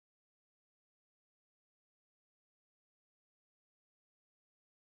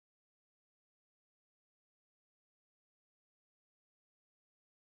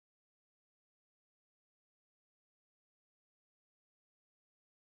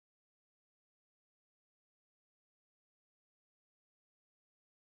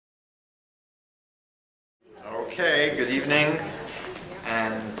Okay, good evening,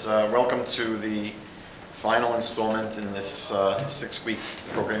 and welcome to the final installment in this 6-week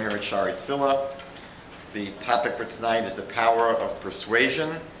program here at Shari Tefillah. The topic for tonight is the power of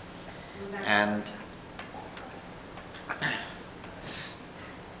persuasion, and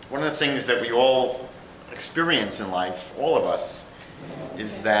one of the things that we all experience in life, all of us,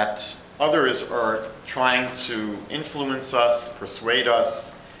 is that others are trying to influence us, persuade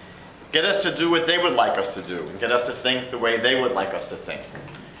us, get us to do what they would like us to do, and get us to think the way they would like us to think.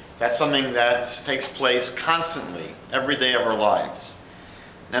 That's something that takes place constantly, every day of our lives.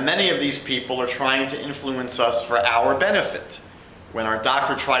 Now, many of these people are trying to influence us for our benefit. When our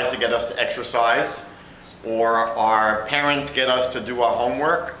doctor tries to get us to exercise, or our parents get us to do our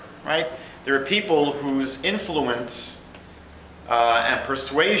homework, right? There are people whose influence and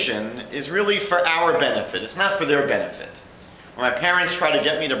persuasion is really for our benefit. It's not for their benefit. When my parents try to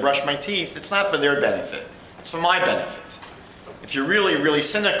get me to brush my teeth, it's not for their benefit. It's for my benefit. If you're really, really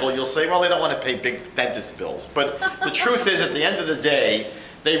cynical, you'll say, well, they don't want to pay big dentist bills. But the truth is, at the end of the day,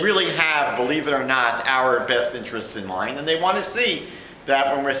 they really have, believe it or not, our best interests in mind. And they want to see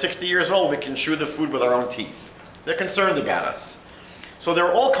that when we're 60 years old, we can chew the food with our own teeth. They're concerned about us. So there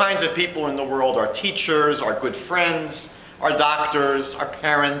are all kinds of people in the world, our teachers, our good friends, our doctors, our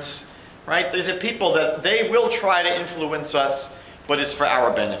parents, right? These are people that they will try to influence us, but it's for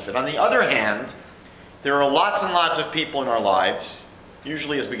our benefit. On the other hand, there are lots and lots of people in our lives,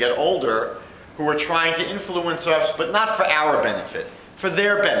 usually as we get older, who are trying to influence us, but not for our benefit, for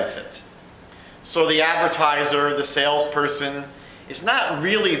their benefit. So the advertiser, the salesperson, is not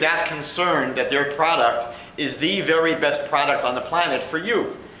really that concerned that their product is the very best product on the planet for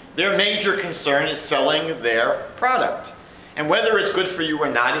you. Their major concern is selling their product. And whether it's good for you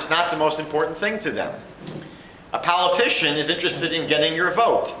or not is not the most important thing to them. A politician is interested in getting your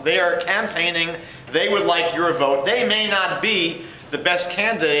vote. They are campaigning, they would like your vote. They may not be the best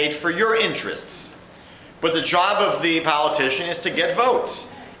candidate for your interests. But the job of the politician is to get votes.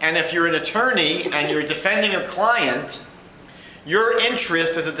 And if you're an attorney and you're defending a client, your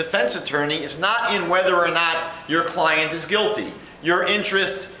interest as a defense attorney is not in whether or not your client is guilty. Your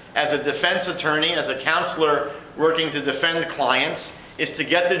interest as a defense attorney, as a counselor working to defend clients, is to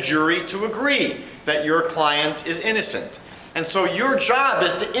get the jury to agree that your client is innocent. And so your job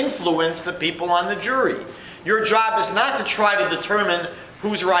is to influence the people on the jury. Your job is not to try to determine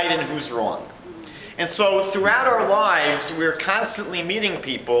who's right and who's wrong. And so throughout our lives, we're constantly meeting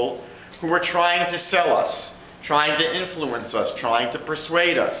people who are trying to sell us, trying to influence us, trying to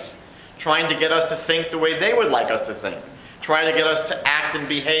persuade us, trying to get us to think the way they would like us to think, trying to get us to act and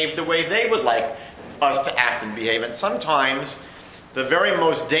behave the way they would like us to act and behave. And sometimes the very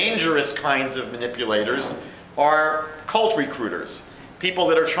most dangerous kinds of manipulators are cult recruiters, people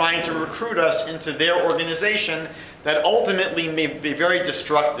that are trying to recruit us into their organization that ultimately may be very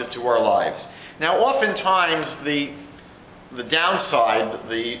destructive to our lives. Now, oftentimes the downside,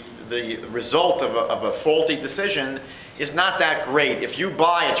 the result of a faulty decision is not that great. If you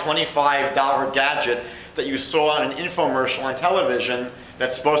buy a $25 gadget that you saw on an infomercial on television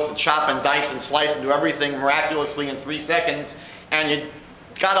that's supposed to chop and dice and slice and do everything miraculously in 3 seconds, and you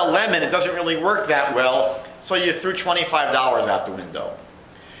got a lemon, it doesn't really work that well, so you threw $25 out the window.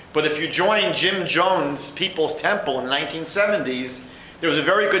 But if you joined Jim Jones' People's Temple in the 1970s, there was a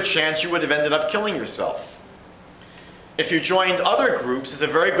very good chance you would have ended up killing yourself. If you joined other groups, there's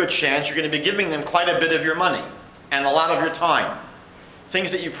a very good chance you're going to be giving them quite a bit of your money and a lot of your time.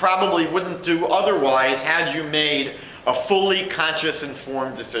 Things that you probably wouldn't do otherwise had you made a fully conscious,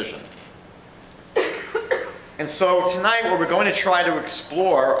 informed decision. And so tonight what we're going to try to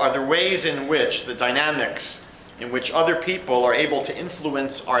explore are the ways in which the dynamics in which other people are able to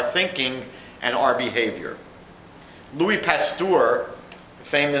influence our thinking and our behavior. Louis Pasteur, the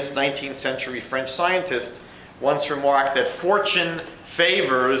famous 19th century French scientist, once remarked that fortune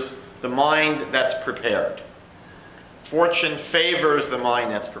favors the mind that's prepared. Fortune favors the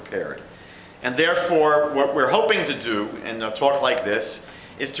mind that's prepared. And therefore, what we're hoping to do in a talk like this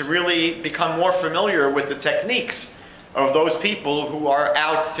is to really become more familiar with the techniques of those people who are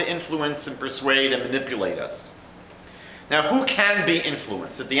out to influence and persuade and manipulate us. Now, who can be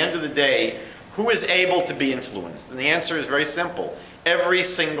influenced? At the end of the day, who is able to be influenced? And the answer is very simple. Every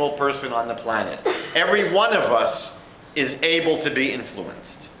single person on the planet. Every one of us is able to be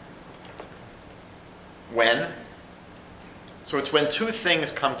influenced. When? So it's when two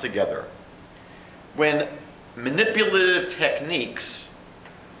things come together. When manipulative techniques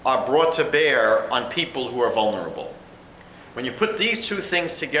are brought to bear on people who are vulnerable. When you put these two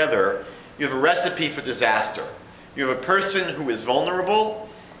things together, you have a recipe for disaster. You have a person who is vulnerable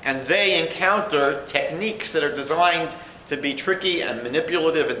and they encounter techniques that are designed to be tricky and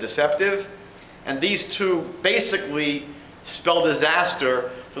manipulative and deceptive. And these two basically spell disaster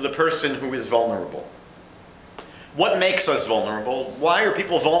for the person who is vulnerable. What makes us vulnerable? Why are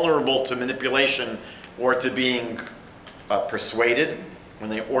people vulnerable to manipulation or to being persuaded when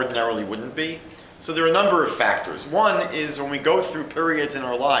they ordinarily wouldn't be? So there are a number of factors. One is when we go through periods in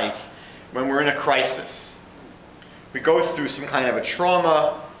our life when we're in a crisis. We go through some kind of a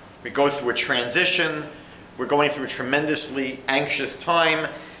trauma, we go through a transition, we're going through a tremendously anxious time.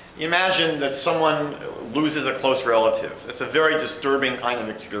 Imagine that someone loses a close relative. It's a very disturbing kind of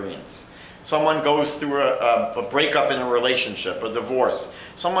experience. Someone goes through a breakup in a relationship, a divorce.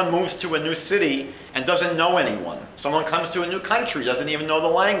 Someone moves to a new city and doesn't know anyone. Someone comes to a new country, doesn't even know the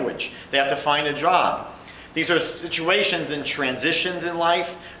language. They have to find a job. These are situations and transitions in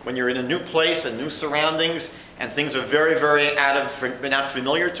life when you're in a new place and new surroundings and things are very, very not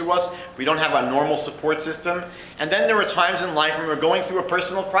familiar to us. We don't have a normal support system. And then there are times in life when we're going through a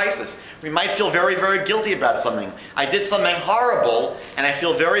personal crisis. We might feel very, very guilty about something. I did something horrible and I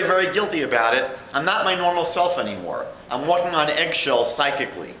feel very, very guilty about it. I'm not my normal self anymore. I'm walking on eggshells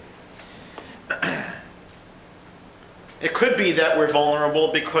psychically. It could be that we're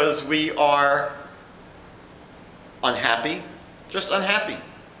vulnerable because we are unhappy, just unhappy.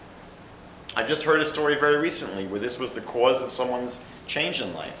 I just heard a story very recently where this was the cause of someone's change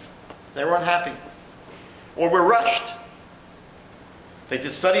in life. They were unhappy. Or we're rushed. They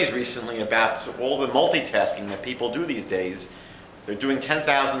did studies recently about all the multitasking that people do these days. They're doing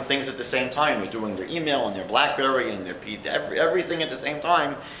 10,000 things at the same time. They're doing their email and their BlackBerry and their everything at the same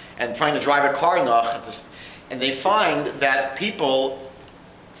time and trying to drive a car and they find that people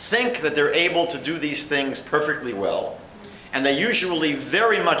think that they're able to do these things perfectly well. And they usually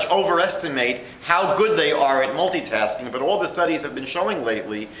very much overestimate how good they are at multitasking. But all the studies have been showing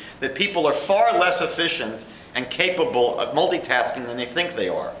lately that people are far less efficient and capable of multitasking than they think they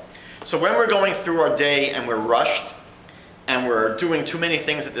are. So when we're going through our day and we're rushed, and we're doing too many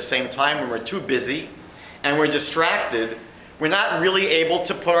things at the same time, when we're too busy, and we're distracted, we're not really able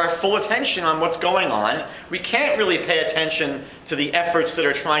to put our full attention on what's going on. We can't really pay attention to the efforts that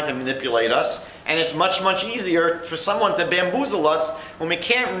are trying to manipulate us. And it's much, much easier for someone to bamboozle us when we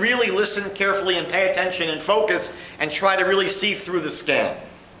can't really listen carefully and pay attention and focus and try to really see through the scam.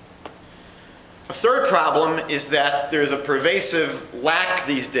 A third problem is that there's a pervasive lack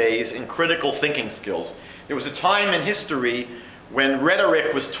these days in critical thinking skills. There was a time in history when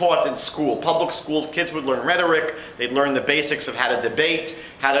rhetoric was taught in school. Public schools, kids would learn rhetoric. They'd learn the basics of how to debate,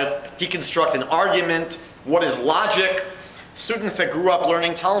 how to deconstruct an argument, what is logic. Students that grew up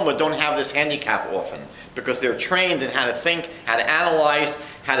learning Talmud don't have this handicap often because they're trained in how to think, how to analyze,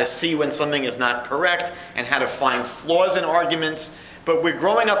 how to see when something is not correct, and how to find flaws in arguments. But we're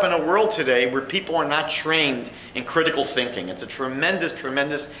growing up in a world today where people are not trained in critical thinking. It's a tremendous,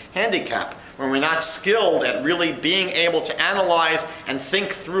 tremendous handicap when we're not skilled at really being able to analyze and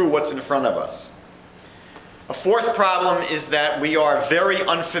think through what's in front of us. A fourth problem is that we are very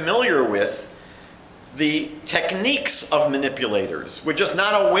unfamiliar with the techniques of manipulators. We're just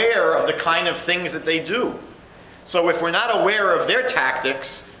not aware of the kind of things that they do. So if we're not aware of their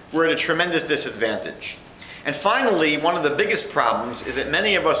tactics, we're at a tremendous disadvantage. And finally, one of the biggest problems is that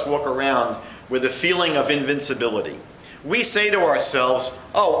many of us walk around with a feeling of invincibility. We say to ourselves,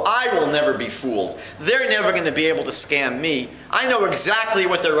 oh, I will never be fooled. They're never going to be able to scam me. I know exactly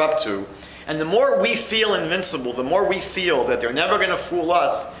what they're up to. And the more we feel invincible, the more we feel that they're never going to fool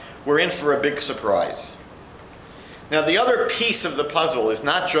us, we're in for a big surprise. Now, the other piece of the puzzle is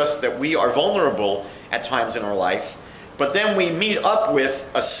not just that we are vulnerable at times in our life, but then we meet up with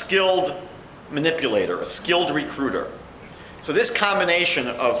a skilled manipulator, a skilled recruiter. So this combination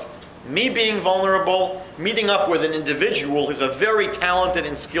of me being vulnerable, meeting up with an individual who's a very talented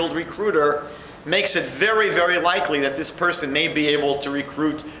and skilled recruiter, makes it very, very likely that this person may be able to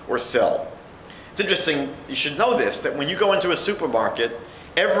recruit or sell. It's interesting, you should know this, that when you go into a supermarket,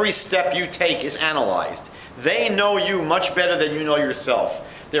 every step you take is analyzed. They know you much better than you know yourself.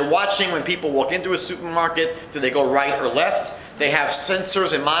 They're watching when people walk into a supermarket, do they go right or left? They have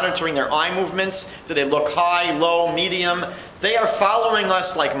sensors and monitoring their eye movements. Do they look high, low, medium? They are following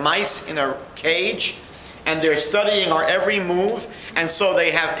us like mice in a cage, and they're studying our every move. And so they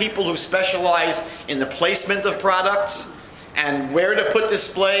have people who specialize in the placement of products and where to put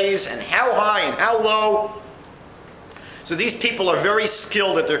displays and how high and how low. So these people are very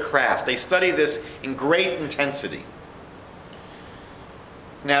skilled at their craft. They study this in great intensity.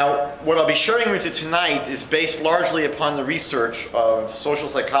 Now, what I'll be sharing with you tonight is based largely upon the research of social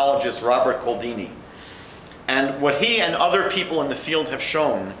psychologist Robert Cialdini. And what he and other people in the field have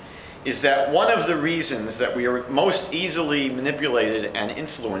shown is that one of the reasons that we are most easily manipulated and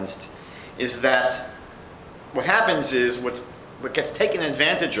influenced is that what happens is what gets taken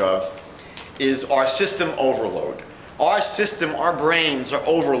advantage of is our system overload. Our system, our brains are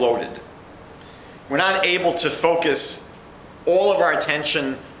overloaded. We're not able to focus all of our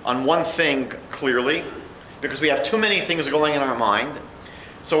attention on one thing clearly because we have too many things going in our mind.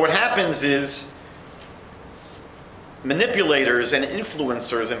 So what happens is manipulators and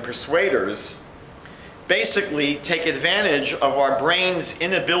influencers and persuaders basically take advantage of our brain's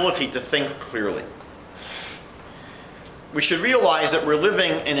inability to think clearly. We should realize that we're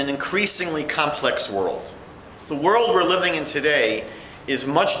living in an increasingly complex world. The world we're living in today is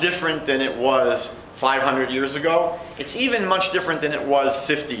much different than it was 500 years ago. It's even much different than it was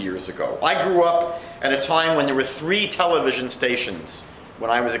 50 years ago. I grew up at a time when there were 3 television stations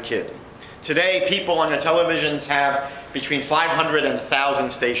when I was a kid. Today, people on the televisions have between 500 and 1,000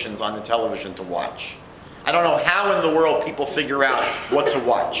 stations on the television to watch. I don't know how in the world people figure out what to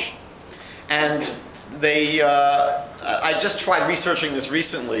watch. And I just tried researching this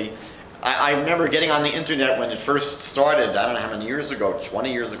recently. I remember getting on the internet when it first started, I don't know how many years ago,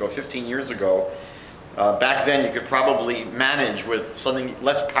 20 years ago, 15 years ago. Back then you could probably manage with something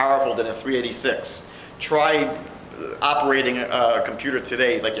less powerful than a 386. Try operating a computer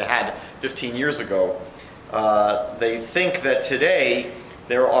today like you had 15 years ago. They think that today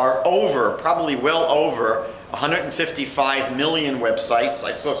there are probably well over 155 million websites.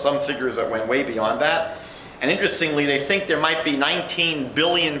 I saw some figures that went way beyond that. And interestingly, they think there might be 19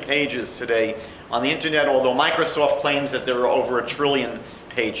 billion pages today on the internet, although Microsoft claims that there are over 1 trillion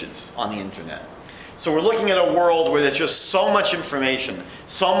pages on the internet. So we're looking at a world where there's just so much information,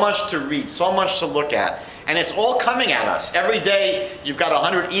 so much to read, so much to look at, and it's all coming at us. Every day you've got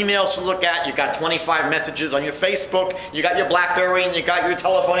 100 emails to look at, you've got 25 messages on your Facebook, you got your BlackBerry, and you got your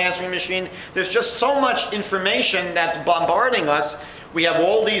telephone answering machine. There's just so much information that's bombarding us. We have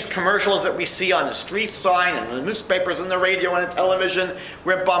all these commercials that we see on the street sign and the newspapers and the radio and the television.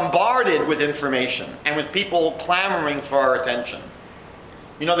 We're bombarded with information and with people clamoring for our attention.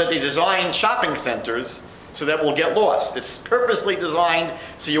 You know that they design shopping centers so that we'll get lost. It's purposely designed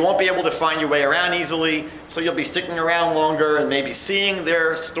so you won't be able to find your way around easily, so you'll be sticking around longer and maybe seeing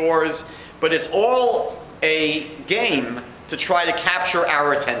their stores. But it's all a game to try to capture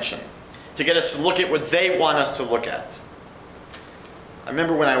our attention, to get us to look at what they want us to look at. I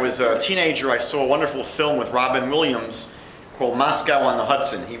remember when I was a teenager, I saw a wonderful film with Robin Williams called Moscow on the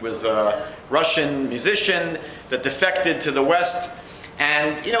Hudson. He was a Russian musician that defected to the West.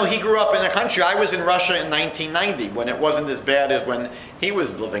 And, you know, he grew up in a country. I was in Russia in 1990 when it wasn't as bad as when he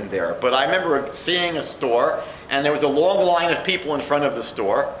was living there. But I remember seeing a store, and there was a long line of people in front of the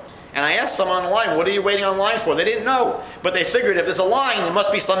store. And I asked someone on the line, what are you waiting online for? They didn't know. But they figured if there's a line, there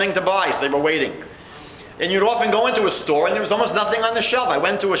must be something to buy, so they were waiting. And you'd often go into a store, and there was almost nothing on the shelf. I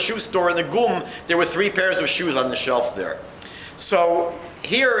went to a shoe store in the GUM. There were 3 pairs of shoes on the shelves there. So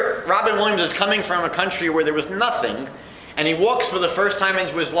here, Robin Williams is coming from a country where there was nothing. And he walks for the first time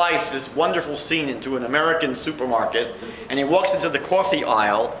into his life this wonderful scene into an American supermarket. And he walks into the coffee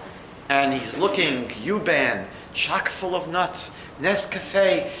aisle, and he's looking, U-Ban, chock full of nuts,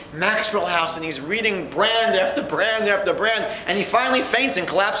 Nescafe, Maxwell House, and he's reading brand after brand after brand. And he finally faints and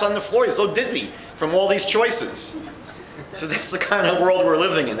collapses on the floor. He's so dizzy from all these choices. So that's the kind of world we're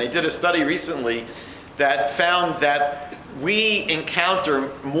living in. They did a study recently that found that we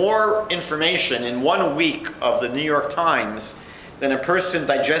encounter more information in 1 week of the New York Times than a person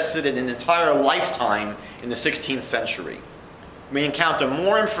digested in an entire lifetime in the 16th century. We encounter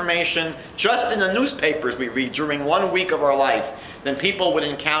more information just in the newspapers we read during 1 week of our life than people would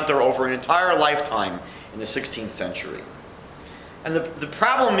encounter over an entire lifetime in the 16th century. And the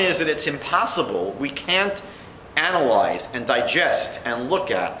problem is that it's impossible. We can't analyze and digest and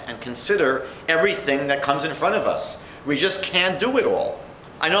look at and consider everything that comes in front of us. We just can't do it all.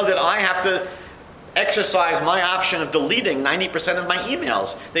 I know that I have to exercise my option of deleting 90% of my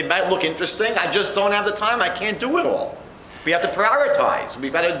emails. They might look interesting. I just don't have the time. I can't do it all. We have to prioritize.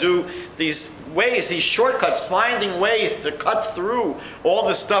 We've got to do these ways, these shortcuts, finding ways to cut through all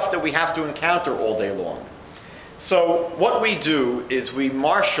the stuff that we have to encounter all day long. So what we do is we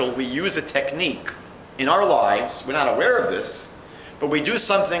use a technique in our lives. We're not aware of this, but we do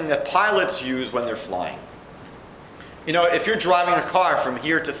something that pilots use when they're flying. You know, if you're driving a car from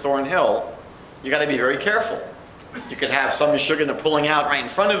here to Thornhill, you got to be very careful. You could have some sugar pulling out right in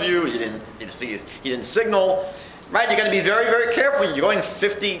front of you. You didn't signal. Right, you got to be very, very careful. You're going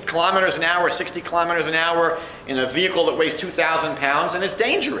 50 kilometers an hour, 60 kilometers an hour in a vehicle that weighs 2,000 pounds, and it's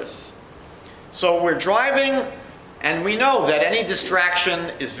dangerous. So we're driving, and we know that any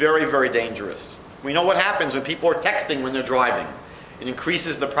distraction is very, very dangerous. We know what happens when people are texting when they're driving. It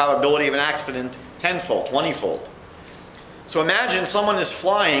increases the probability of an accident tenfold, 20-fold. So imagine someone is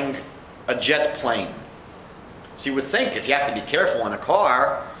flying a jet plane. So you would think if you have to be careful in a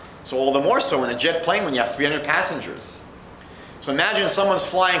car, so all the more so in a jet plane when you have 300 passengers. So imagine someone's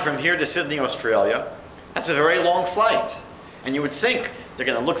flying from here to Sydney, Australia. That's a very long flight. And you would think they're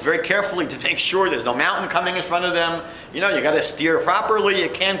going to look very carefully to make sure there's no mountain coming in front of them. You know, you got to steer properly. You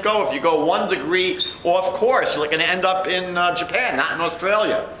can't go. If you go 1 degree off course, you're going to end up in Japan, not in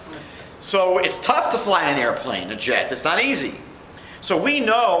Australia. So it's tough to fly an airplane, a jet. It's not easy. So we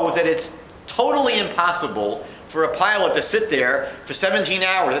know that it's totally impossible for a pilot to sit there for 17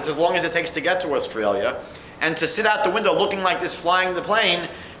 hours, that's as long as it takes to get to Australia, and to sit out the window looking like this flying the plane,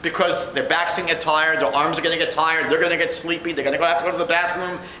 because their back's going to get tired, their arms are going to get tired, they're going to get sleepy, they're going to have to go to the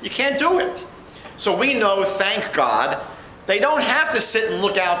bathroom. You can't do it. So we know, thank God, they don't have to sit and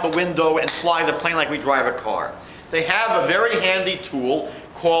look out the window and fly the plane like we drive a car. They have a very handy tool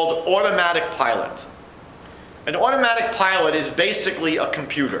called automatic pilot. An automatic pilot is basically a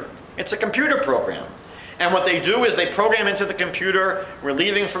computer. It's a computer program. And what they do is they program into the computer, we're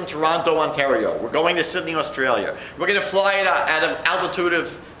leaving from Toronto, Ontario. We're going to Sydney, Australia. We're going to fly at an altitude of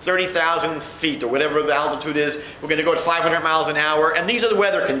 30,000 feet or whatever the altitude is. We're going to go at 500 miles an hour, and these are the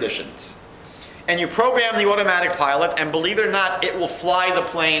weather conditions. And you program the automatic pilot, and believe it or not, it will fly the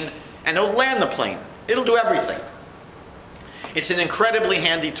plane and it'll land the plane. It'll do everything. It's an incredibly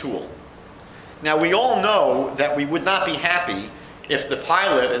handy tool. Now, we all know that we would not be happy if the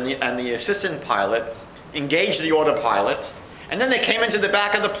pilot and the assistant pilot engaged the autopilot, and then they came into the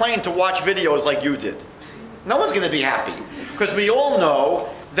back of the plane to watch videos like you did. No one's going to be happy, because we all know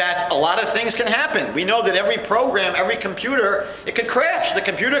that a lot of things can happen. We know that every program, every computer, it could crash. The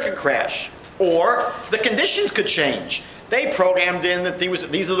computer could crash, or the conditions could change. They programmed in that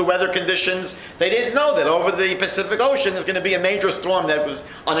these are the weather conditions. They didn't know that over the Pacific Ocean there's going to be a major storm that was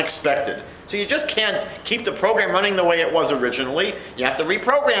unexpected. So you just can't keep the program running the way it was originally. You have to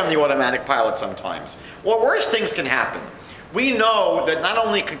reprogram the automatic pilot sometimes. Or worse things can happen. We know that not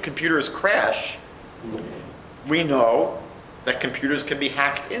only can computers crash, we know that computers can be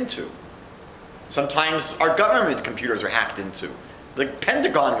hacked into. Sometimes our government computers are hacked into. The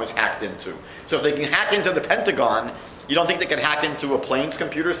Pentagon was hacked into. So if they can hack into the Pentagon, you don't think they can hack into a plane's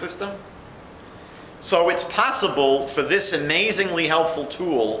computer system? So it's possible for this amazingly helpful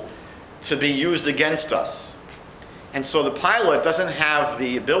tool to be used against us. And so the pilot doesn't have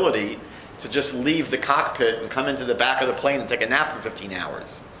the ability to just leave the cockpit and come into the back of the plane and take a nap for 15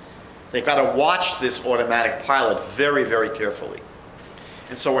 hours. They've got to watch this automatic pilot very, very carefully.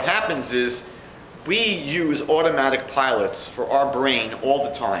 And so what happens is we use automatic pilots for our brain all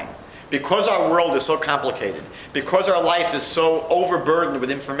the time. Because our world is so complicated, because our life is so overburdened with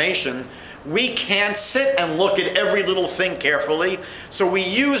information, we can't sit and look at every little thing carefully, so we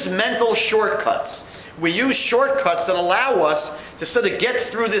use mental shortcuts. We use shortcuts that allow us to sort of get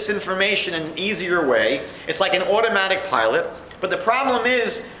through this information in an easier way. It's like an automatic pilot, but the problem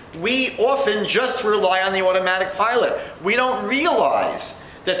is we often just rely on the automatic pilot. We don't realize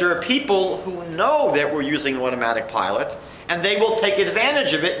that there are people who know that we're using an automatic pilot, and they will take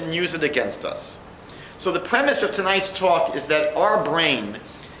advantage of it and use it against us. So the premise of tonight's talk is that our brain,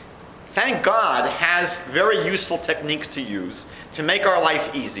 thank God, has very useful techniques to use to make our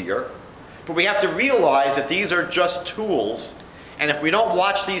life easier, but we have to realize that these are just tools, and if we don't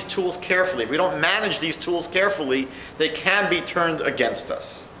watch these tools carefully, if we don't manage these tools carefully, they can be turned against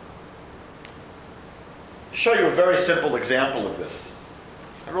us. I'll show you a very simple example of this.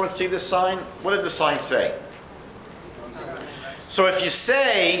 Everyone see this sign? What did the sign say? So if you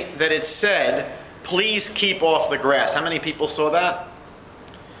say that it said, please keep off the grass, how many people saw that?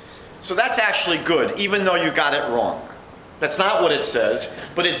 So that's actually good, even though you got it wrong. That's not what it says,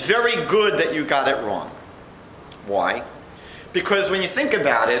 but it's very good that you got it wrong. Why? Because when you think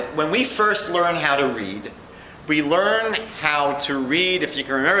about it, when we first learn how to read, we learn how to read, if you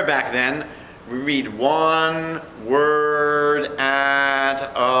can remember back then, we read one word at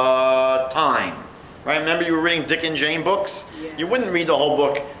a time. Right? Remember you were reading Dick and Jane books? Yeah. You wouldn't read the whole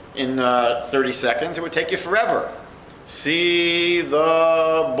book in 30 seconds. It would take you forever. See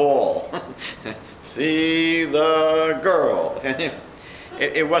the ball. See the girl.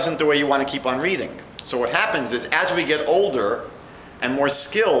 It wasn't the way you want to keep on reading. So what happens is as we get older and more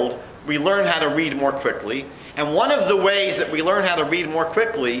skilled, we learn how to read more quickly. And one of the ways that we learn how to read more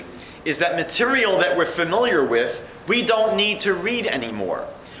quickly is that material that we're familiar with, we don't need to read anymore.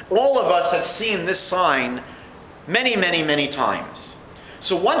 All of us have seen this sign many, many, many times.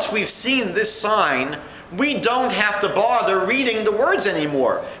 So once we've seen this sign, we don't have to bother reading the words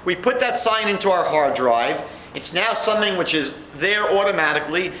anymore. We put that sign into our hard drive. It's now something which is there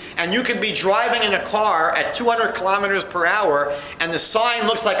automatically, and you could be driving in a car at 200 kilometers per hour, and the sign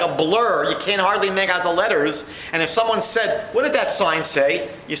looks like a blur. You can't hardly make out the letters. And if someone said, "What did that sign say?"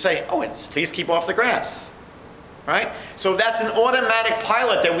 you say, "Oh, it's please keep off the grass." Right? So that's an automatic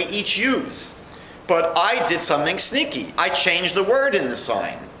pilot that we each use. But I did something sneaky. I changed the word in the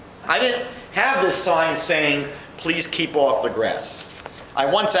sign. I didn't have this sign saying, "Please keep off the grass." I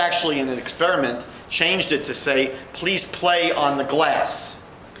once actually, in an experiment, changed it to say, "Please play on the glass."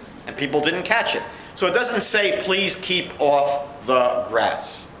 And people didn't catch it. So it doesn't say, "Please keep off the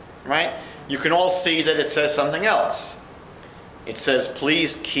grass." Right? You can all see that it says something else. It says,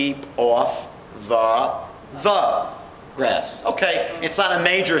 "Please keep off the grass." Okay, it's not a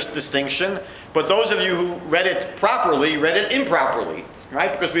major distinction, but those of you who read it properly read it improperly.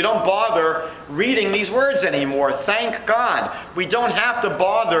 Right? Because we don't bother reading these words anymore. Thank God. We don't have to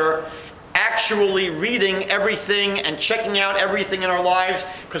bother actually reading everything and checking out everything in our lives,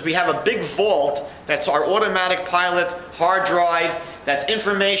 because we have a big vault that's our automatic pilot hard drive. That's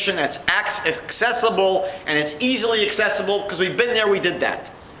information that's accessible, and it's easily accessible because we've been there, we did that.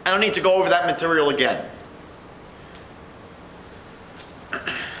 I don't need to go over that material again.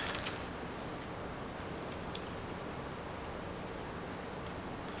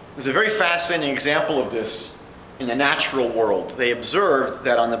 There's a very fascinating example of this in the natural world. They observed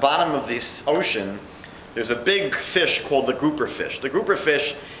that on the bottom of this ocean, there's a big fish called the grouper fish. The grouper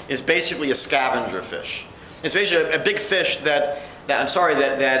fish is basically a scavenger fish. It's basically a big fish that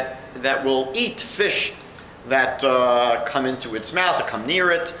will eat fish that come into its mouth or come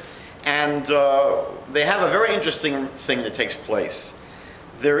near it. And they have a very interesting thing that takes place.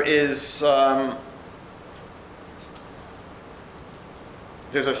 There's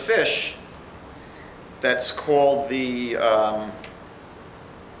a fish that's called the, I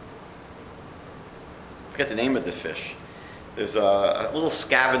forget the name of the fish. There's a little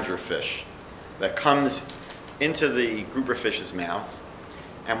scavenger fish that comes into the grouper fish's mouth,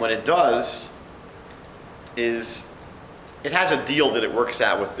 and what it does is it has a deal that it works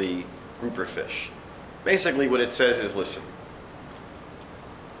out with the grouper fish. Basically what it says is, listen,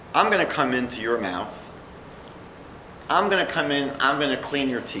 I'm going to come into your mouth. I'm going to come in, I'm going to clean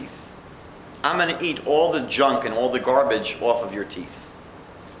your teeth. I'm going to eat all the junk and all the garbage off of your teeth.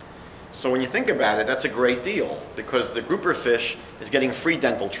 So when you think about it, that's a great deal, because the grouper fish is getting free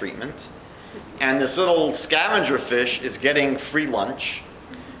dental treatment, and this little scavenger fish is getting free lunch.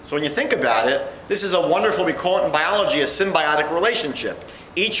 So when you think about it, this is a wonderful, we call it in biology, a symbiotic relationship.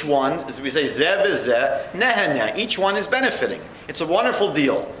 Each one, as we say, zeh v'zeh, neh. Each one is benefiting. It's a wonderful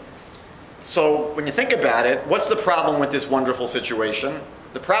deal. So when you think about it, what's the problem with this wonderful situation?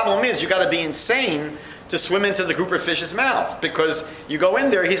 The problem is you got to be insane to swim into the grouper fish's mouth, because you go in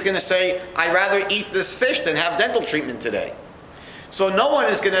there, he's going to say, "I'd rather eat this fish than have dental treatment today." So no one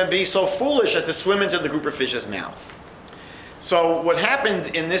is going to be so foolish as to swim into the grouper fish's mouth. So what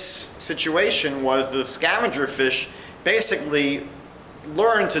happened in this situation was the scavenger fish basically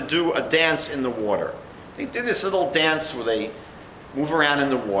learned to do a dance in the water. They did this little dance where they move around in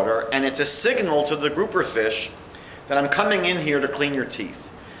the water, and it's a signal to the grouper fish that I'm coming in here to clean your teeth.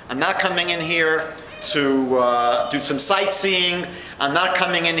 I'm not coming in here to do some sightseeing. I'm not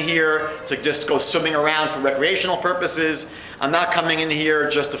coming in here to just go swimming around for recreational purposes. I'm not coming in here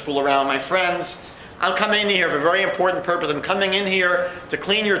just to fool around with my friends. I'm coming in here for a very important purpose. I'm coming in here to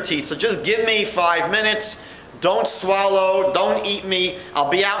clean your teeth. So just give me 5 minutes. Don't swallow. Don't eat me. I'll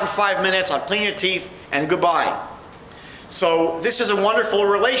be out in 5 minutes. I'll clean your teeth, and goodbye. So this is a wonderful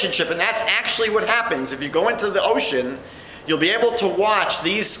relationship, and that's actually what happens. If you go into the ocean, you'll be able to watch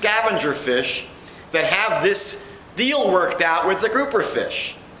these scavenger fish that have this deal worked out with the grouper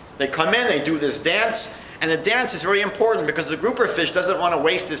fish. They come in, they do this dance, and the dance is very important because the grouper fish doesn't want to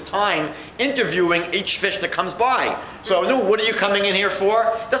waste his time interviewing each fish that comes by. So, no, what are you coming in here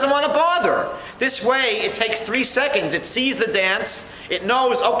for? Doesn't want to bother. This way, it takes 3 seconds. It sees the dance. It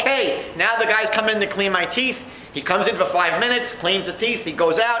knows, okay, now the guy's come in to clean my teeth. He comes in for 5 minutes, cleans the teeth, he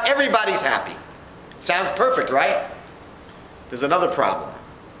goes out, everybody's happy. Sounds perfect, right? There's another problem.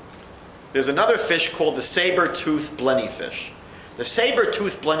 There's another fish called the saber-toothed blennyfish. The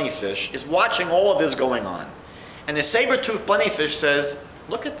saber-toothed blennyfish is watching all of this going on. And the saber-toothed blennyfish says,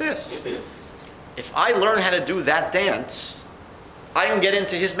 look at this. If I learn how to do that dance, I can get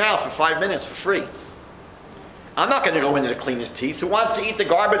into his mouth for 5 minutes for free. I'm not going to go in there to clean his teeth. Who wants to eat the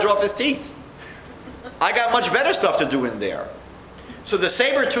garbage off his teeth? I got much better stuff to do in there. So the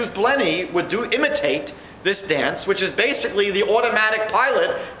saber-toothed blenny would imitate this dance, which is basically the automatic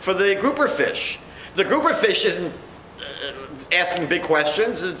pilot for the grouper fish. The grouper fish isn't asking big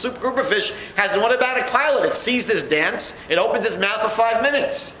questions. The grouper fish has an automatic pilot. It sees this dance, it opens its mouth for 5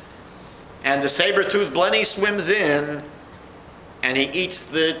 minutes. And the saber-toothed blenny swims in, and he eats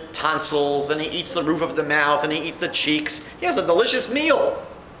the tonsils, and he eats the roof of the mouth, and he eats the cheeks. He has a delicious meal.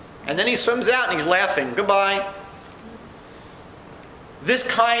 And then he swims out and he's laughing. Goodbye. This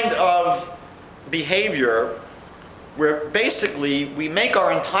kind of behavior, where basically we make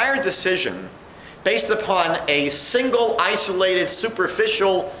our entire decision based upon a single, isolated,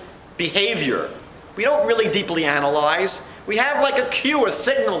 superficial behavior. We don't really deeply analyze. We have like a cue, a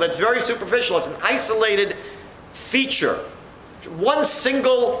signal that's very superficial. It's an isolated feature. One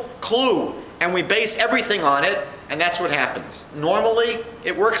single clue, and we base everything on it, and that's what happens. Normally,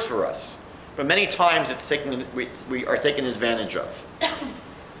 it works for us, but many times it's we are taken advantage of.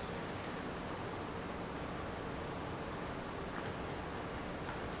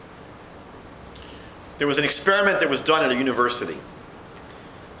 There was an experiment that was done at a university.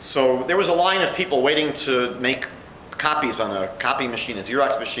 So there was a line of people waiting to make copies on a copy machine, a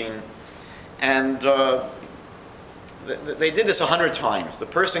Xerox machine, and they did this 100 times. The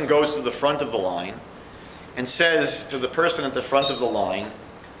person goes to the front of the line and says to the person at the front of the line,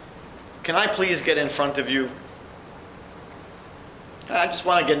 "Can I please get in front of you? I just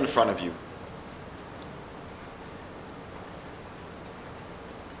want to get in front of you."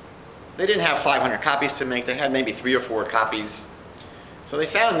 They didn't have 500 copies to make. They had maybe 3 or 4 copies. So they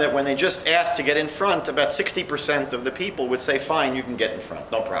found that when they just asked to get in front, about 60% of the people would say, "Fine, you can get in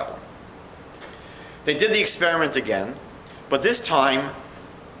front, no problem." They did the experiment again, but this time,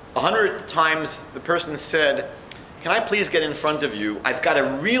 100 times the person said, "Can I please get in front of you? I've got a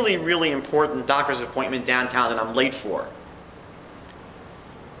really, really important doctor's appointment downtown that I'm late for."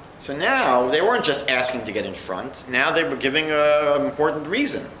 So now, they weren't just asking to get in front. Now they were giving an important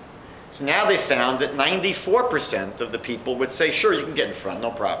reason. So now they found that 94% of the people would say, "Sure, you can get in front, no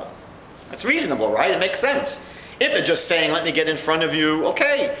problem." That's reasonable, right? It makes sense. If they're just saying, "Let me get in front of you,"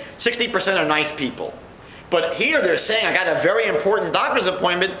 okay, 60% are nice people. But here they're saying, "I got a very important doctor's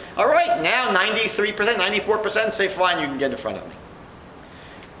appointment." All right, now 93%, 94% say, "Fine, you can get in front of me."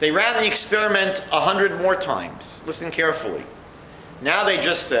 They ran the experiment 100 more times. Listen carefully. Now they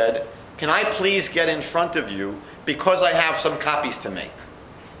just said, "Can I please get in front of you because I have some copies to make?"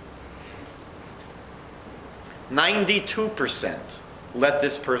 92% let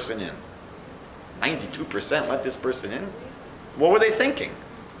this person in. 92% let this person in? What were they thinking?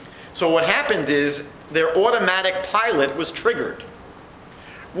 So what happened is their automatic pilot was triggered.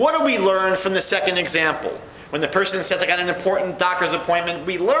 What do we learn from the second example? When the person says, "I got an important doctor's appointment,"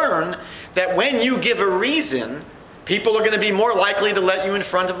 we learn that when you give a reason, people are going to be more likely to let you in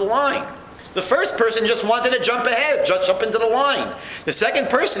front of the line. The first person just wanted to jump ahead, just jump into the line. The second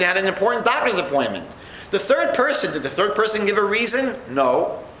person had an important doctor's appointment. The third person, did the third person give a reason?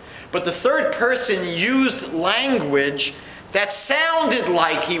 No. But the third person used language that sounded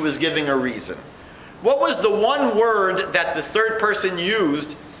like he was giving a reason. What was the one word that the third person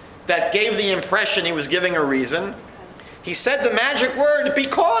used that gave the impression he was giving a reason? He said the magic word,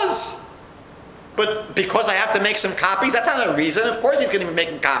 "because." But because I have to make some copies? That's not a reason. Of course he's going to be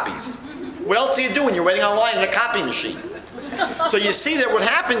making copies. What else do you do when you're waiting online in a copy machine? So you see that what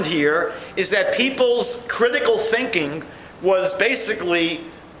happened here is that people's critical thinking was basically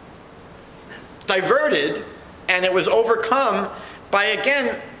diverted, and it was overcome by,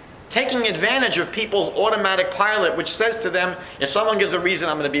 again, taking advantage of people's automatic pilot, which says to them, if someone gives a reason,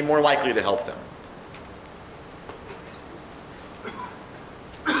 I'm going to be more likely to help them.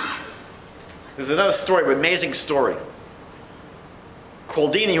 There's another story, an amazing story.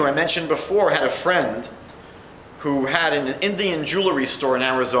 Caldini, who I mentioned before, had a friend who had an Indian jewelry store in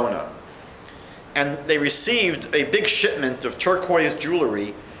Arizona. And they received a big shipment of turquoise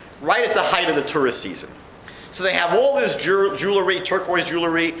jewelry right at the height of the tourist season. So they have all this jewelry, turquoise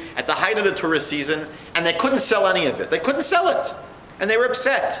jewelry, at the height of the tourist season, and they couldn't sell any of it. They couldn't sell it, and they were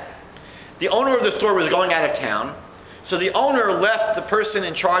upset. The owner of the store was going out of town, so the owner left the person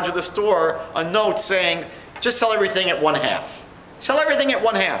in charge of the store a note saying, "Just sell everything at 1/2. Sell everything at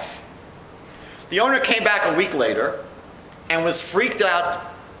 1/2. The owner came back a week later and was freaked out,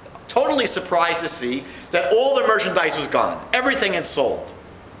 totally surprised to see that all the merchandise was gone. Everything had sold.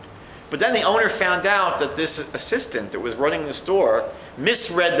 But then the owner found out that this assistant that was running the store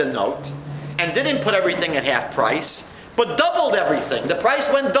misread the note and didn't put everything at half price, but doubled everything. The price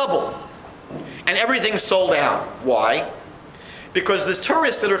went double. And everything sold out. Why? Because the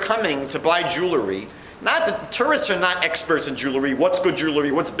tourists that are coming to buy jewelry, Not the tourists are not experts in jewelry. What's good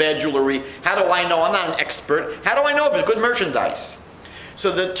jewelry? What's bad jewelry? How do I know? I'm not an expert. How do I know if it's good merchandise?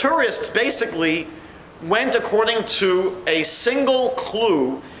 So the tourists basically went according to a single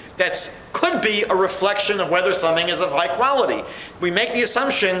clue that could be a reflection of whether something is of high quality. We make the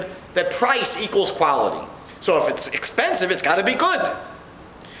assumption that price equals quality. So if it's expensive, it's got to be good.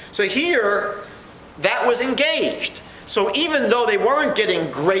 So here, that was engaged. So even though they weren't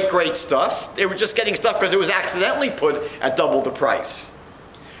getting great stuff, they were just getting stuff because it was accidentally put at double the price.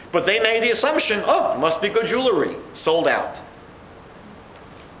 But they made the assumption, oh, it must be good jewelry, sold out.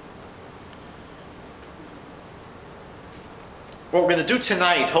 What we're going to do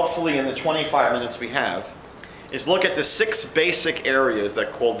tonight, hopefully in the 25 minutes we have, is look at the 6 basic areas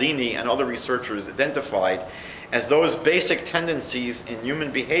that Cialdini and other researchers identified as those basic tendencies in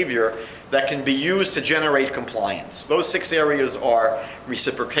human behavior that can be used to generate compliance. Those 6 areas are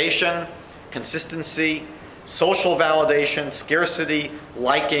reciprocation, consistency, social validation, scarcity,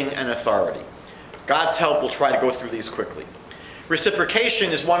 liking, and authority. God's help, we'll try to go through these quickly.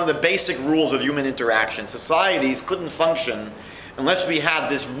 Reciprocation is one of the basic rules of human interaction. Societies couldn't function unless we have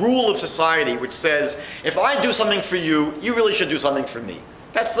this rule of society which says, if I do something for you, you really should do something for me.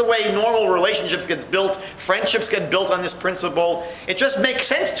 That's the way normal relationships get built. Friendships get built on this principle. It just makes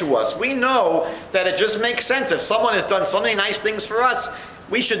sense to us. We know that it just makes sense. If someone has done so many nice things for us,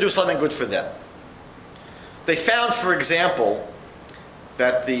 we should do something good for them. They found, for example,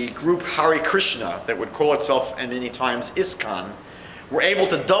 that the group Hare Krishna, that would call itself many times ISKCON, were able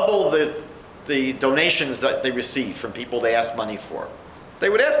to double the donations that they received from people they asked money for. They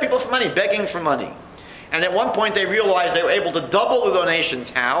would ask people for money, begging for money. And at one point they realized they were able to double the donations.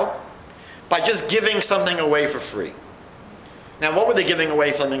 How? By just giving something away for free. Now what were they giving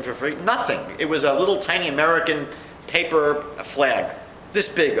away something for free? Nothing. It was a little tiny American paper flag, this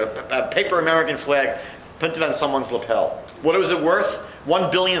big, a paper American flag printed on someone's lapel. What was it worth?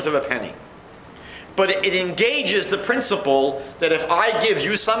 1/billionth of a penny. But it engages the principle that if I give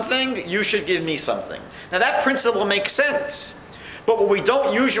you something, you should give me something. Now that principle makes sense. But what we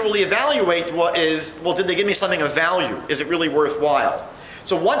don't usually evaluate is, well, did they give me something of value? Is it really worthwhile?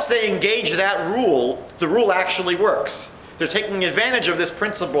 So once they engage that rule, the rule actually works. They're taking advantage of this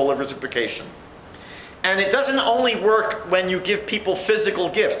principle of reciprocation. And it doesn't only work when you give people physical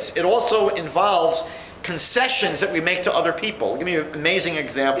gifts. It also involves concessions that we make to other people. I'll give you an amazing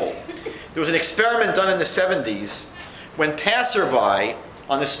example. There was an experiment done in the 70s when passerby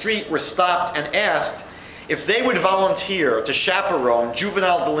on the street were stopped and asked if they would volunteer to chaperone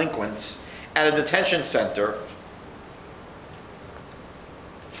juvenile delinquents at a detention center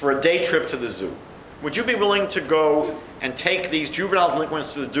for a day trip to the zoo. Would you be willing to go and take these juvenile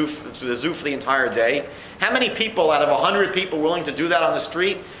delinquents to the zoo for the entire day? How many people out of 100 people willing to do that on the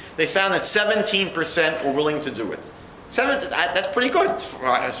street? They found that 17% were willing to do it. That's pretty good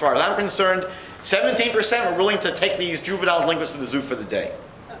as far as I'm concerned. 17% were willing to take these juvenile delinquents to the zoo for the day.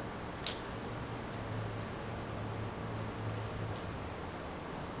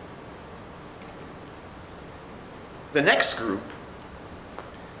 The next group,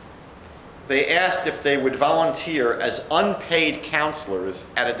 they asked if they would volunteer as unpaid counselors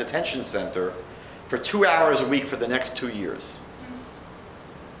at a detention center for 2 hours a week for the next 2 years.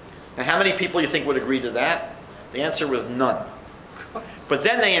 Now, how many people you think would agree to that? The answer was none. But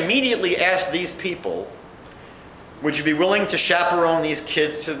then they immediately asked these people, would you be willing to chaperone these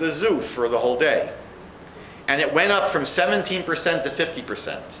kids to the zoo for the whole day? And it went up from 17% to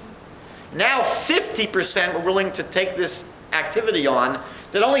 50%. Now 50% were willing to take this activity on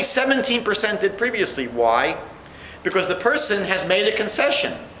that only 17% did previously. Why? Because the person has made a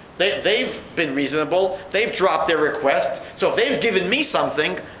concession. They've been reasonable. They've dropped their request. So if they've given me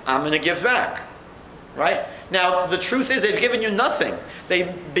something, I'm going to give back. Right? Now, the truth is they've given you nothing.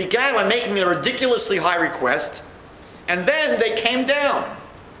 They began by making a ridiculously high request, and then they came down.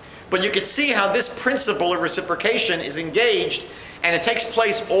 But you can see how this principle of reciprocation is engaged, and it takes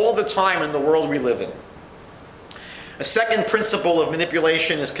place all the time in the world we live in. A second principle of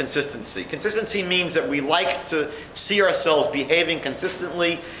manipulation is consistency. Consistency means that we like to see ourselves behaving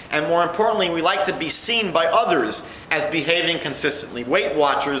consistently, and more importantly, we like to be seen by others as behaving consistently. Weight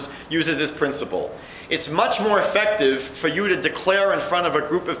Watchers uses this principle. It's much more effective for you to declare in front of a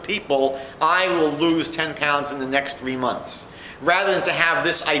group of people, I will lose 10 pounds in the next 3 months, rather than to have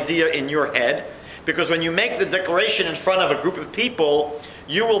this idea in your head. Because when you make the declaration in front of a group of people,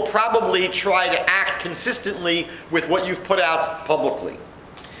 you will probably try to act consistently with what you've put out publicly.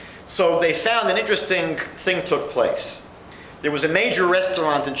 So they found an interesting thing took place. There was a major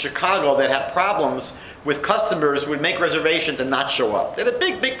restaurant in Chicago that had problems with customers who would make reservations and not show up. They had a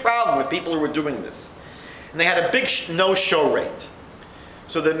big problem with people who were doing this. and they had a big no-show rate.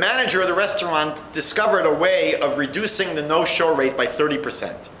 So the manager of the restaurant discovered a way of reducing the no-show rate by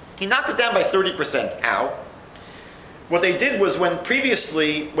 30%. He knocked it down by 30%. How? What they did was when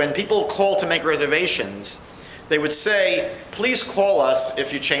people called to make reservations, they would say, please call us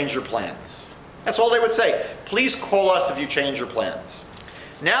if you change your plans. That's all they would say. Please call us if you change your plans.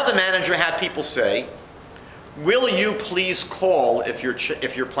 Now the manager had people say, will you please call if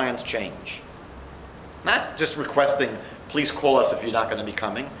your plans change? Not just requesting, please call us if you're not going to be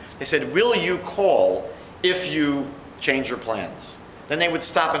coming. They said, will you call if you change your plans? Then they would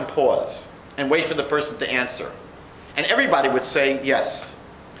stop and pause and wait for the person to answer. And everybody would say yes.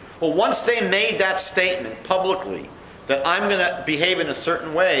 Well, once they made that statement publicly, that I'm going to behave in a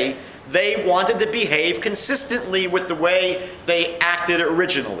certain way, they wanted to behave consistently with the way they acted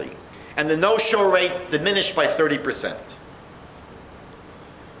originally. And the no-show rate diminished by 30%.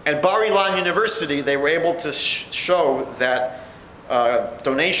 At Bar Ilan University, they were able to show that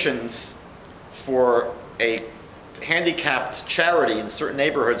donations for a handicapped charity in certain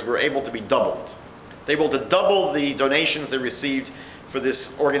neighborhoods were able to be doubled. They were able to double the donations they received for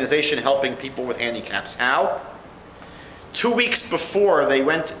this organization helping people with handicaps. How? 2 weeks before they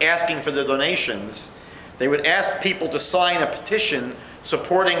went asking for the donations, they would ask people to sign a petition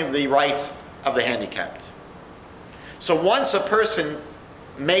supporting the rights of the handicapped. So once a person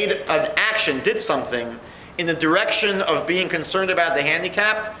made an action, did something in the direction of being concerned about the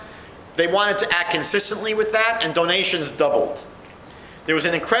handicapped, they wanted to act consistently with that, and donations doubled. There was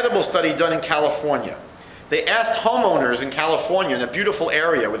an incredible study done in California. They asked homeowners in California, in a beautiful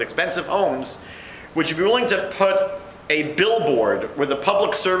area with expensive homes, would you be willing to put a billboard with a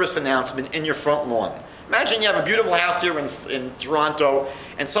public service announcement in your front lawn? Imagine you have a beautiful house here in Toronto,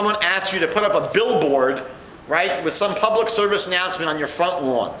 and someone asks you to put up a billboard, right, with some public service announcement on your front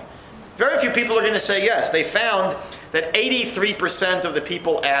lawn. Very few people are going to say yes. They found that 83% of the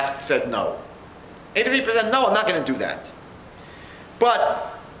people asked said no. 83% no, I'm not going to do that.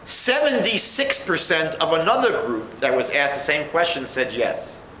 But 76% of another group that was asked the same question said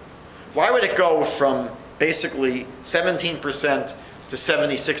yes. Why would it go from basically 17% to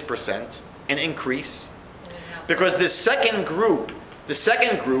 76%, an increase? Because this second group,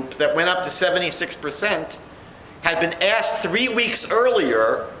 that went up to 76%, had been asked 3 weeks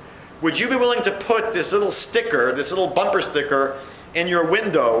earlier, would you be willing to put this little sticker, this little bumper sticker in your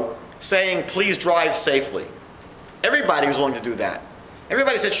window saying, please drive safely? Everybody was willing to do that.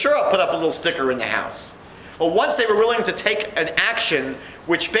 Everybody said, sure, I'll put up a little sticker in the house. Well, once they were willing to take an action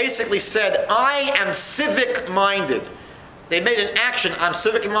which basically said, I am civic-minded. They made an action, I'm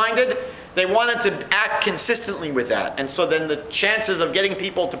civic-minded. They wanted to act consistently with that. And so then the chances of getting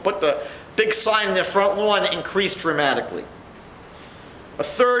people to put the big sign in their front lawn increased dramatically. A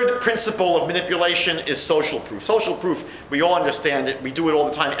third principle of manipulation is social proof. Social proof, we all understand it. We do it all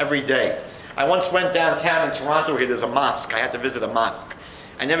the time, every day. I once went downtown in Toronto here. There's a mosque. I had to visit a mosque.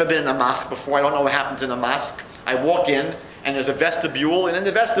 I've never been in a mosque before. I don't know what happens in a mosque. I walk in, and there's a vestibule, and in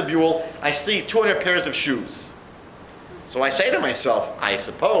the vestibule, I see 200 pairs of shoes. So I say to myself, I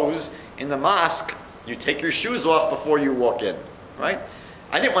suppose in the mosque, you take your shoes off before you walk in, right?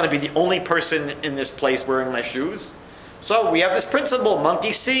 I didn't want to be the only person in this place wearing my shoes. So we have this principle,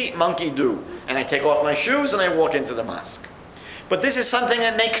 monkey see, monkey do. And I take off my shoes and I walk into the mosque. But this is something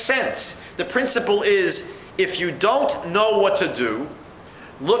that makes sense. The principle is, if you don't know what to do,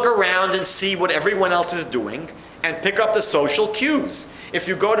 look around and see what everyone else is doing and pick up the social cues. If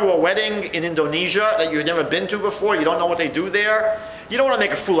you go to a wedding in Indonesia that you've never been to before, you don't know what they do there, you don't want to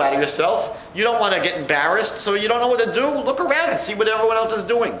make a fool out of yourself. You don't want to get embarrassed, so you don't know what to do. Look around and see what everyone else is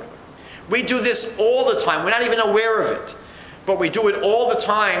doing. We do this all the time. We're not even aware of it. But we do it all the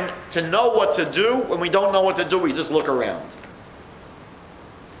time to know what to do. When we don't know what to do, we just look around.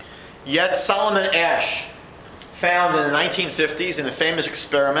 Yet Solomon Asch found in the 1950s, in a famous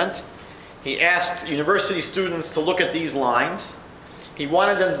experiment, he asked university students to look at these lines. He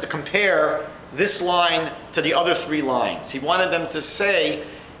wanted them to compare this line to the other three lines. He wanted them to say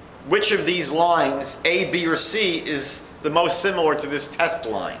which of these lines, A, B, or C, is the most similar to this test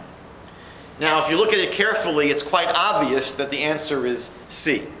line. Now, if you look at it carefully, it's quite obvious that the answer is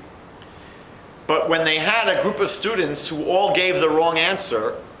C. But when they had a group of students who all gave the wrong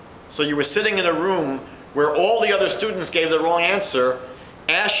answer, so you were sitting in a room where all the other students gave the wrong answer,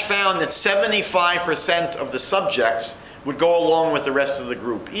 Asch found that 75% of the subjects would go along with the rest of the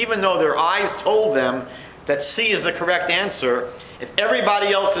group. Even though their eyes told them that C is the correct answer, if everybody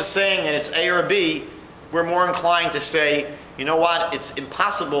else is saying that it's A or B, we're more inclined to say, you know what, it's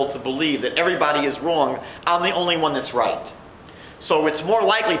impossible to believe that everybody is wrong. I'm the only one that's right. So it's more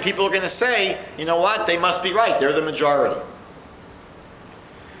likely people are going to say, you know what, they must be right, they're the majority.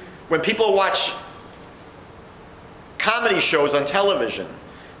 When people watch comedy shows on television,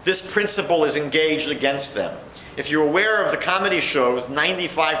 this principle is engaged against them. If you're aware of the comedy shows,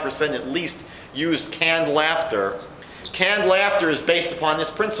 95% at least used canned laughter. Canned laughter is based upon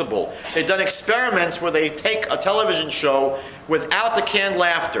this principle. They've done experiments where they take a television show without the canned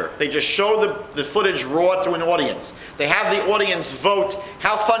laughter. They just show the footage raw to an audience. They have the audience vote,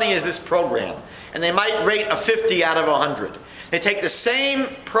 how funny is this program? And they might rate a 50 out of 100. They take the same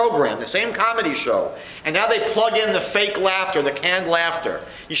program, the same comedy show, and now they plug in the fake laughter, the canned laughter.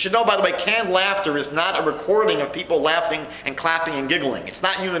 You should know, by the way, canned laughter is not a recording of people laughing and clapping and giggling. It's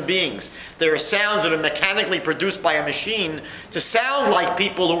not human beings. There are sounds that are mechanically produced by a machine to sound like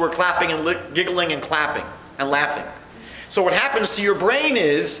people who were clapping and giggling and clapping and laughing. So what happens to your brain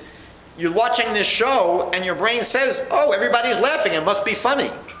is, you're watching this show and your brain says, oh, everybody's laughing, it must be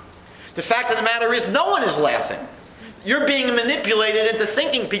funny. The fact of the matter is, no one is laughing. You're being manipulated into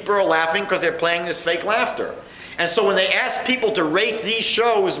thinking people are laughing because they're playing this fake laughter. And so when they asked people to rate these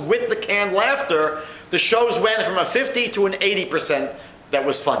shows with the canned laughter, the shows went from a 50 to an 80% that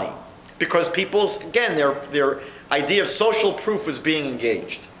was funny. Because people's, again, their idea of social proof was being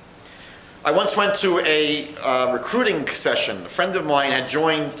engaged. I once went to a recruiting session. A friend of mine had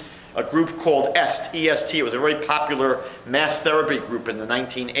joined a group called EST, E-S-T. It was a very popular mass therapy group in the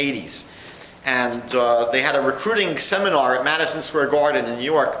 1980s. And they had a recruiting seminar at Madison Square Garden in New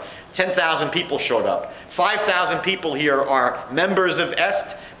York. 10,000 people showed up. 5,000 people here are members of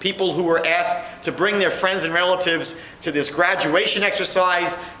EST, people who were asked to bring their friends and relatives to this graduation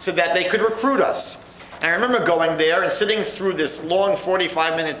exercise so that they could recruit us. And I remember going there and sitting through this long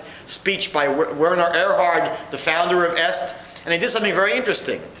 45-minute speech by Werner Erhard, the founder of EST, and they did something very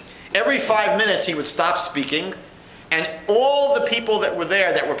interesting. Every 5 minutes he would stop speaking, and all the people that were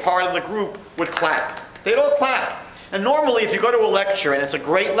there that were part of the group would clap. They'd all clap. And normally if you go to a lecture and it's a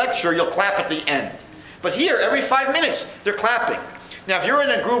great lecture, you'll clap at the end. But here, every 5 minutes, they're clapping. Now if you're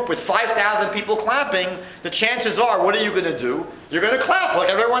in a group with 5,000 people clapping, the chances are, what are you going to do? You're going to clap like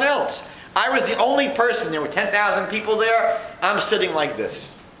everyone else. I was the only person, there were 10,000 people there, I'm sitting like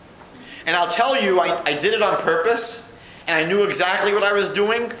this. And I'll tell you, I did it on purpose, and I knew exactly what I was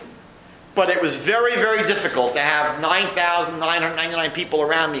doing. But it was very, very difficult to have 9,999 people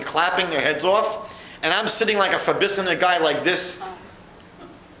around me clapping their heads off, and I'm sitting like a Fabissina guy like this.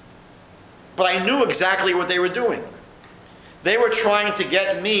 But I knew exactly what they were doing. They were trying to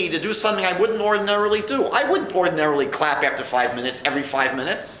get me to do something I wouldn't ordinarily do. I wouldn't ordinarily clap after 5 minutes, every 5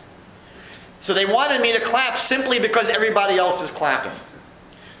 minutes. So they wanted me to clap simply because everybody else is clapping.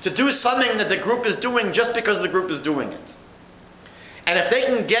 To do something that the group is doing just because the group is doing it. And if they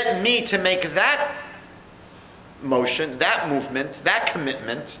can get me to make that motion, that movement, that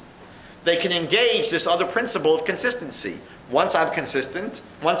commitment, they can engage this other principle of consistency. Once I'm consistent,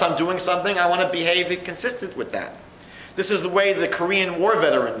 once I'm doing something, I want to behave consistent with that. This is the way the Korean War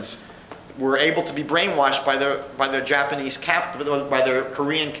veterans were able to be brainwashed by their Japanese by their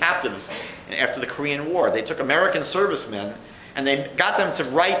Korean captives after the Korean War. They took American servicemen and they got them to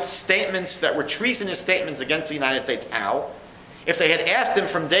write statements that were treasonous statements against the United States. How? If they had asked them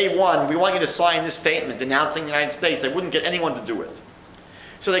from day one, we want you to sign this statement denouncing the United States, they wouldn't get anyone to do it.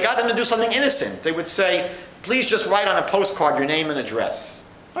 So they got them to do something innocent. They would say, please just write on a postcard your name and address.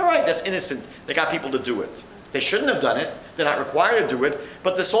 All right, that's innocent. They got people to do it. They shouldn't have done it. They're not required to do it.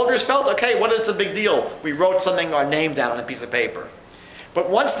 But the soldiers felt, okay, what is a big deal? We wrote something, our name down on a piece of paper. But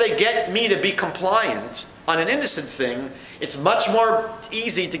once they get me to be compliant on an innocent thing, it's much more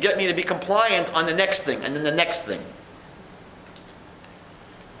easy to get me to be compliant on the next thing and then the next thing.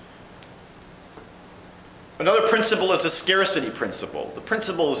 Another principle is the scarcity principle. The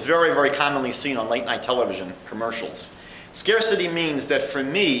principle is very, very commonly seen on late night television commercials. Scarcity means that for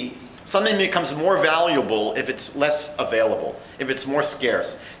me, something becomes more valuable if it's less available, if it's more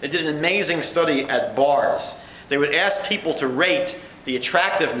scarce. They did an amazing study at bars. They would ask people to rate the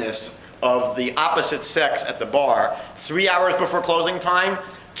attractiveness of the opposite sex at the bar 3 hours before closing time,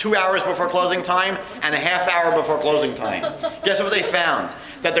 2 hours before closing time, and a half hour before closing time. Guess what they found?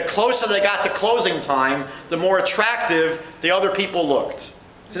 That the closer they got to closing time, the more attractive the other people looked.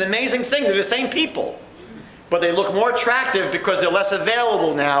 It's an amazing thing. They're the same people. But they look more attractive because they're less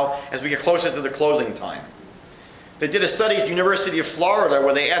available now as we get closer to the closing time. They did a study at the University of Florida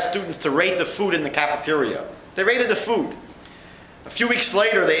where they asked students to rate the food in the cafeteria. They rated the food. A few weeks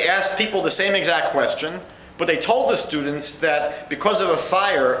later, they asked people the same exact question, but they told the students that because of a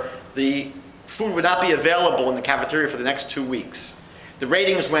fire, the food would not be available in the cafeteria for the next 2 weeks. The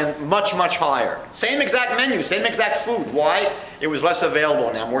ratings went much, much higher. Same exact menu, same exact food. Why? It was less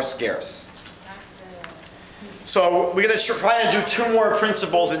available now, more scarce. So we're going to try to do 2 more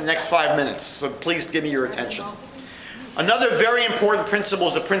principles in the next 5 minutes. So please give me your attention. Another very important principle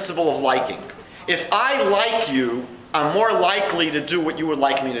is the principle of liking. If I like you, I'm more likely to do what you would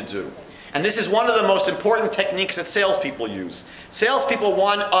like me to do. And this is one of the most important techniques that salespeople use. Salespeople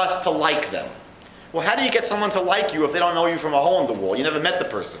want us to like them. Well, how do you get someone to like you if they don't know you from a hole in the wall? You never met the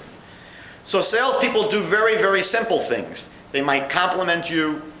person. So salespeople do very, very simple things. They might compliment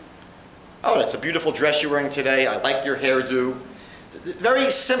you. Oh, that's a beautiful dress you're wearing today. I like your hairdo.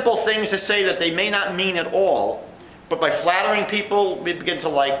 Very simple things to say that they may not mean at all, but by flattering people, we begin to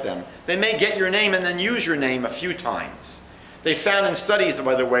like them. They may get your name and then use your name a few times. They found in studies,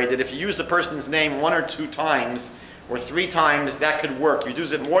 by the way, that if you use the person's name 1 or 2 times, or 3 times, that could work. You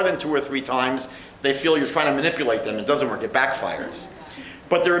use it more than 2 or 3 times, they feel you're trying to manipulate them. It doesn't work. It backfires.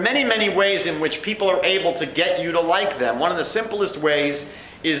 But there are many, many ways in which people are able to get you to like them. One of the simplest ways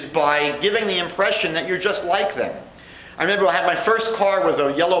is by giving the impression that you're just like them. I remember I had my first car was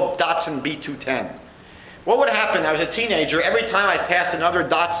a yellow Datsun B210. What would happen? I was a teenager. Every time I passed another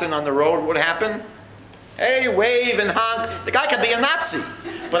Datsun on the road, what would happen? Hey, wave and honk. The guy could be a Nazi.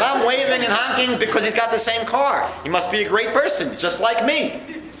 But I'm waving and honking because he's got the same car. He must be a great person, just like me.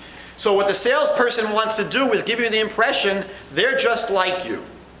 So what the salesperson wants to do is give you the impression they're just like you.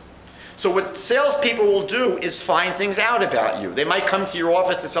 So what salespeople will do is find things out about you. They might come to your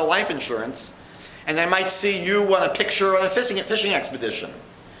office to sell life insurance, and they might see you on a picture on a fishing expedition.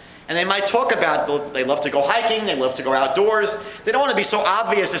 And they might talk about, they love to go hiking, they love to go outdoors. They don't want to be so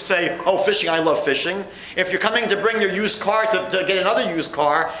obvious to say, oh, fishing, I love fishing. If you're coming to bring your used car to get another used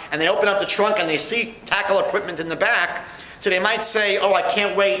car, and they open up the trunk and they see tackle equipment in the back, so they might say, oh, I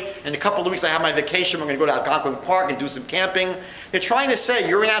can't wait. In a couple of weeks I have my vacation. We're going to go to Algonquin Park and do some camping. They're trying to say,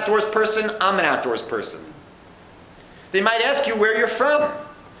 you're an outdoors person, I'm an outdoors person. They might ask you where you're from.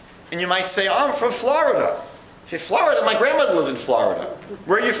 And you might say, oh, I'm from Florida. You say, Florida? My grandmother lives in Florida.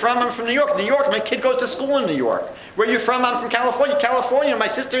 Where are you from? I'm from New York. New York, my kid goes to school in New York. Where are you from? I'm from California. California, my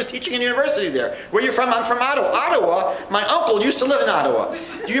sister's teaching in university there. Where are you from? I'm from Ottawa. Ottawa, my uncle used to live in Ottawa.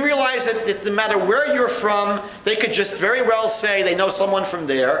 Do you realize that no matter where you're from, they could just very well say they know someone from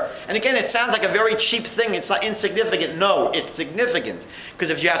there? And again, it sounds like a very cheap thing. It's not insignificant. No, it's significant.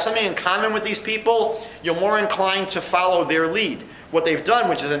 Because if you have something in common with these people, you're more inclined to follow their lead. What they've done,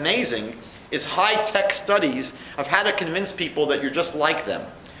 which is amazing, is high-tech studies of how to convince people that you're just like them.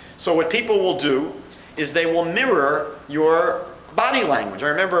 So what people will do is they will mirror your body language. I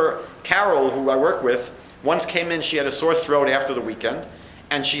remember Carol, who I work with, once came in, she had a sore throat after the weekend,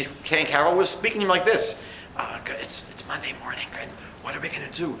 and Carol was speaking to me like this, it's Monday morning, and what are we going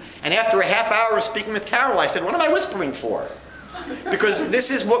to do? And after a half hour of speaking with Carol, I said, what am I whispering for? Because this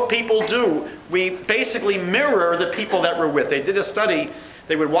is what people do. We basically mirror the people that we're with. They did a study.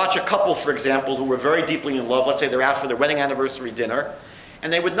 They would watch a couple, for example, who were very deeply in love. Let's say they're out for their wedding anniversary dinner.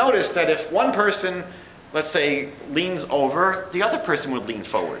 And they would notice that if one person, let's say, leans over, the other person would lean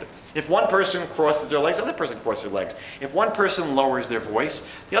forward. If one person crosses their legs, the other person crosses their legs. If one person lowers their voice,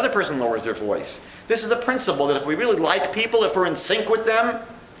 the other person lowers their voice. This is a principle that if we really like people, if we're in sync with them,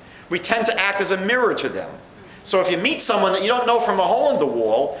 we tend to act as a mirror to them. So if you meet someone that you don't know from a hole in the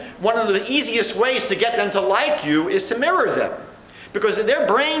wall, one of the easiest ways to get them to like you is to mirror them. Because their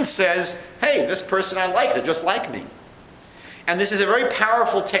brain says, hey, this person I like, they're just like me. And this is a very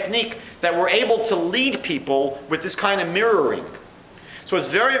powerful technique that we're able to lead people with this kind of mirroring. So it's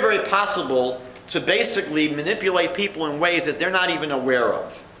very, very possible to basically manipulate people in ways that they're not even aware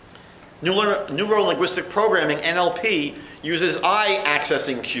of. Neuro-linguistic programming, NLP, uses eye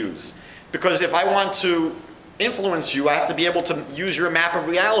accessing cues. Because if I want to influence you, I have to be able to use your map of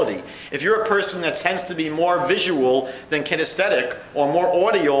reality. If you're a person that tends to be more visual than kinesthetic, or more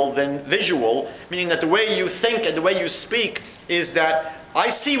audio than visual, meaning that the way you think and the way you speak is that I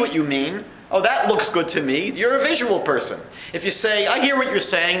see what you mean, oh, that looks good to me, you're a visual person. If you say, I hear what you're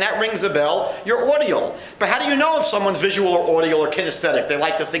saying, that rings a bell, you're audio. But how do you know if someone's visual or audio or kinesthetic? They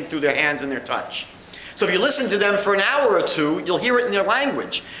like to think through their hands and their touch. So if you listen to them for an hour or two, you'll hear it in their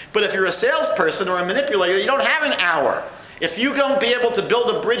language. But if you're a salesperson or a manipulator, you don't have an hour. If you don't be able to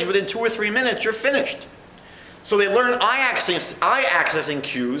build a bridge within 2 or 3 minutes, you're finished. So they learn eye accessing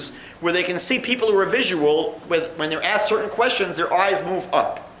cues where they can see people who are visual, when they're asked certain questions, their eyes move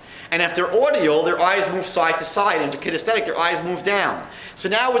up. And if they're audio, their eyes move side to side. And if they're kinesthetic, their eyes move down. So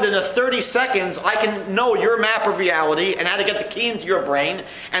now within 30 seconds, I can know your map of reality and how to get the key into your brain.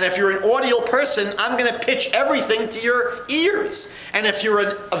 And if you're an audio person, I'm going to pitch everything to your ears. And if you're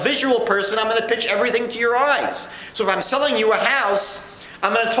a visual person, I'm going to pitch everything to your eyes. So if I'm selling you a house,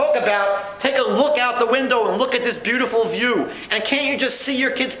 I'm going to talk about, take a look out the window and look at this beautiful view. And can't you just see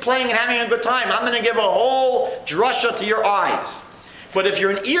your kids playing and having a good time? I'm going to give a whole drasha to your eyes. But if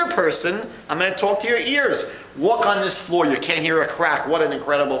you're an ear person, I'm going to talk to your ears. Walk on this floor. You can't hear a crack. What an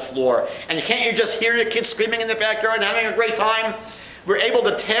incredible floor. And can't you just hear your kids screaming in the backyard and having a great time? We're able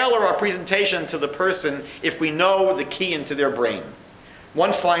to tailor our presentation to the person if we know the key into their brain.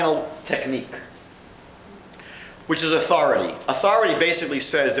 One final technique, which is authority. Authority basically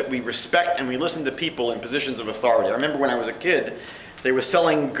says that we respect and we listen to people in positions of authority. I remember when I was a kid, they were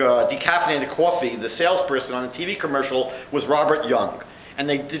selling decaffeinated coffee. The salesperson on a TV commercial was Robert Young. And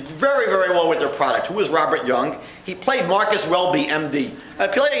they did very, very well with their product. Who was Robert Young? He played Marcus Welby, MD.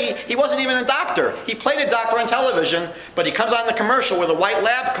 He wasn't even a doctor. He played a doctor on television, but he comes on the commercial with a white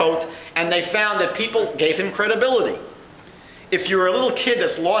lab coat, and they found that people gave him credibility. If you're a little kid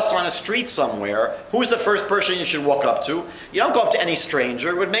that's lost on a street somewhere, who's the first person you should walk up to? You don't go up to any stranger.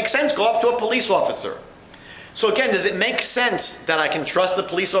 It would make sense, go up to a police officer. So again, does it make sense that I can trust a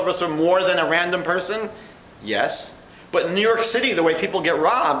police officer more than a random person? Yes. But in New York City, the way people get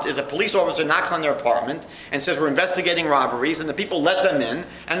robbed is a police officer knocks on their apartment and says, we're investigating robberies, and the people let them in,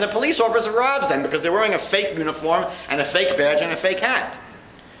 and the police officer robs them because they're wearing a fake uniform and a fake badge and a fake hat.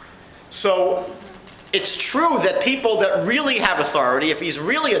 So it's true that people that really have authority, if he's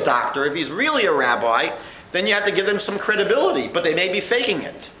really a doctor, if he's really a rabbi, then you have to give them some credibility, but they may be faking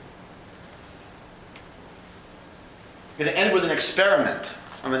it. I'm going to end with an experiment.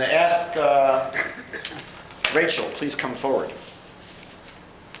 I'm going to ask Rachel, please come forward.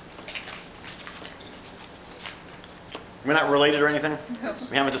 We're not related or anything? No.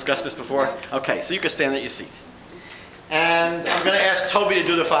 We haven't discussed this before? No. Okay, so you can stand at your seat. And I'm going to ask Toby to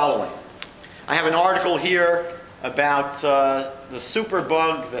do the following. I have an article here about the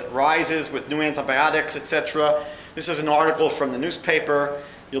superbug that rises with new antibiotics, etc. This is an article from the newspaper.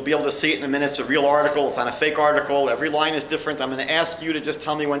 You'll be able to see it in a minute. It's a real article. It's not a fake article. Every line is different. I'm going to ask you to just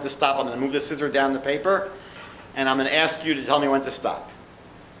tell me when to stop. I'm going to move the scissor down the paper. And I'm going to ask you to tell me when to stop.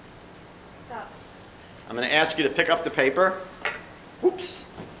 Stop. I'm going to ask you to pick up the paper. Oops.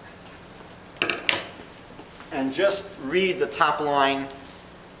 And just read the top line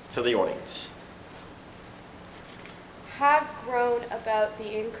to the audience. Have grown about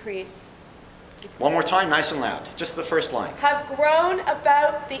the increase. One more time, nice and loud. Just the first line. Have grown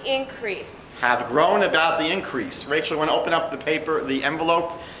about the increase. Have grown about the increase. Rachel, you want to open up the paper, the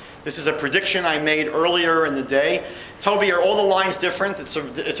envelope? This is a prediction I made earlier in the day. Toby, are all the lines different? It's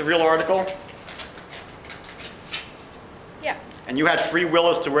a real article? Yeah. And you had free will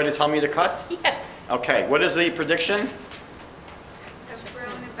as to where to tell me to cut? Yes. Okay, what is the prediction? Have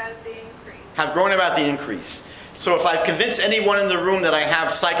grown about the increase. Have grown about the increase. So if I've convinced anyone in the room that I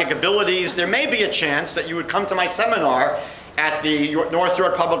have psychic abilities, there may be a chance that you would come to my seminar at the North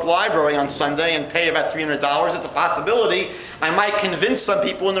York Public Library on Sunday and pay about $300. It's a possibility. I might convince some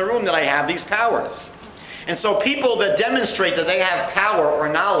people in the room that I have these powers. And so people that demonstrate that they have power or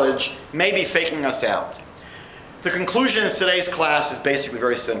knowledge may be faking us out. The conclusion of today's class is basically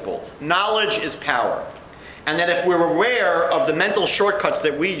very simple. Knowledge is power. And that if we're aware of the mental shortcuts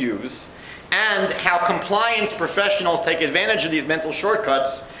that we use and how compliance professionals take advantage of these mental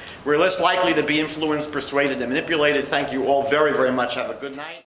shortcuts, we're less likely to be influenced, persuaded, and manipulated. Thank you all very, very much. Have a good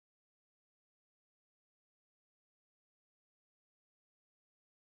night.